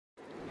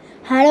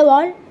Hello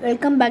all,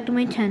 welcome back to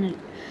my channel.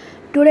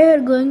 Today we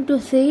are going to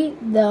see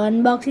the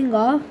unboxing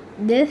of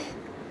this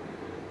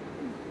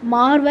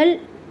Marvel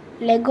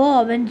Lego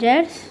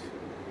Avengers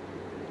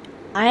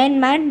Iron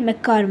Man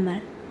Mech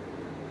Armour.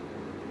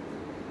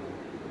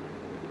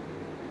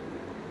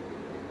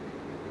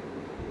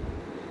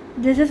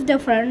 This is the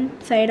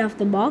front side of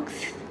the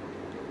box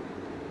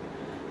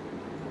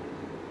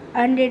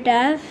and it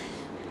has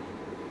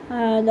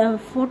the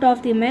photo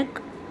of the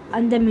mech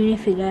and the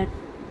minifigure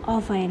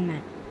of Iron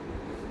Man.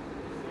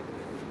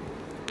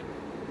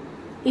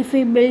 If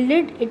we build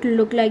it, it will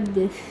look like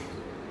this.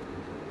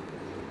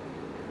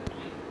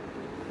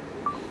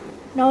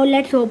 Now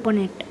let's open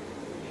it.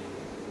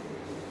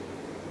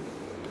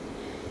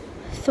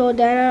 So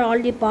there are all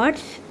the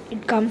parts.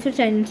 It comes with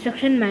an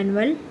instruction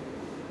manual,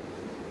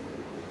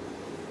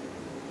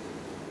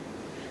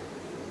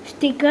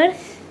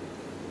 stickers,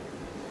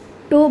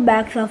 2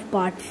 bags of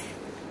parts.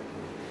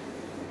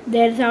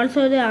 There is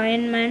also the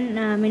Iron Man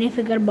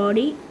minifigure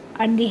body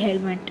and the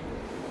helmet.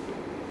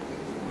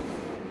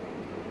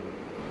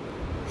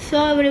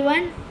 So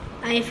everyone,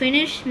 I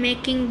finished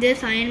making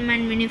this Iron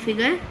Man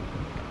minifigure.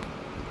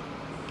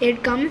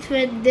 It comes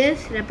with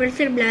this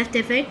repulsor blast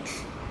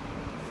effects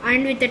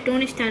and with a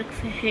Tony Stark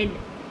head.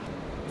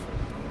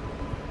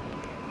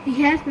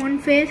 He has one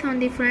face on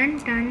the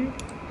front and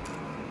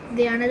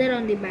the another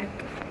on the back.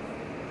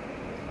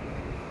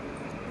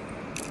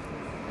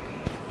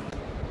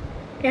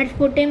 Let's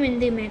put him in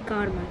the mech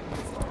armor.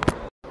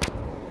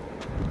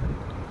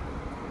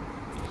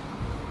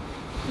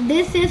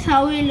 This is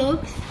how he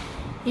looks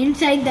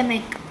inside the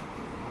mech.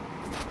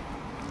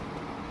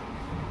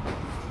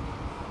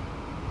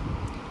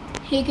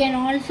 He can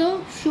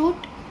also shoot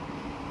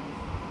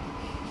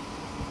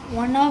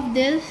one of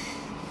this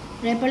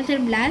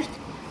repulsor blast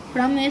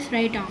from his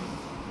right arm.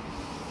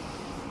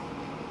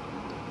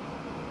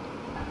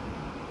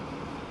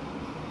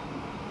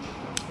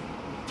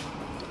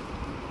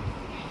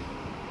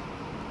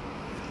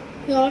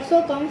 He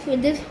also comes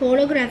with this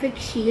holographic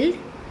shield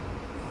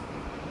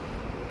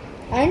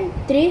and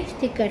 3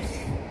 stickers.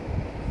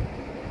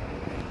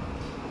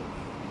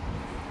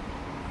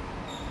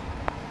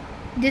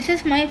 This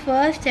is my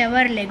first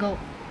ever Lego.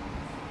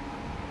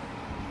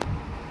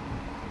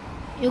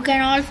 You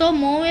can also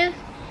move his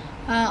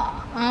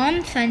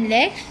arms and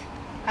legs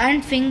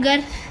and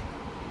fingers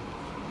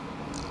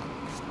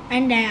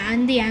and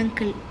the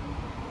ankle.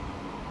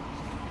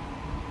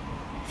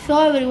 So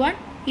everyone,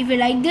 if you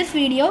like this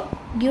video,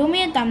 give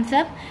me a thumbs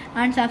up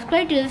and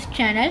subscribe to this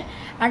channel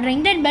and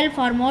ring that bell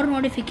for more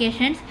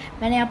notifications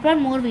when I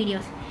upload more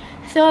videos.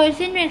 So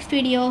see you in the next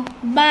video.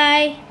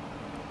 Bye.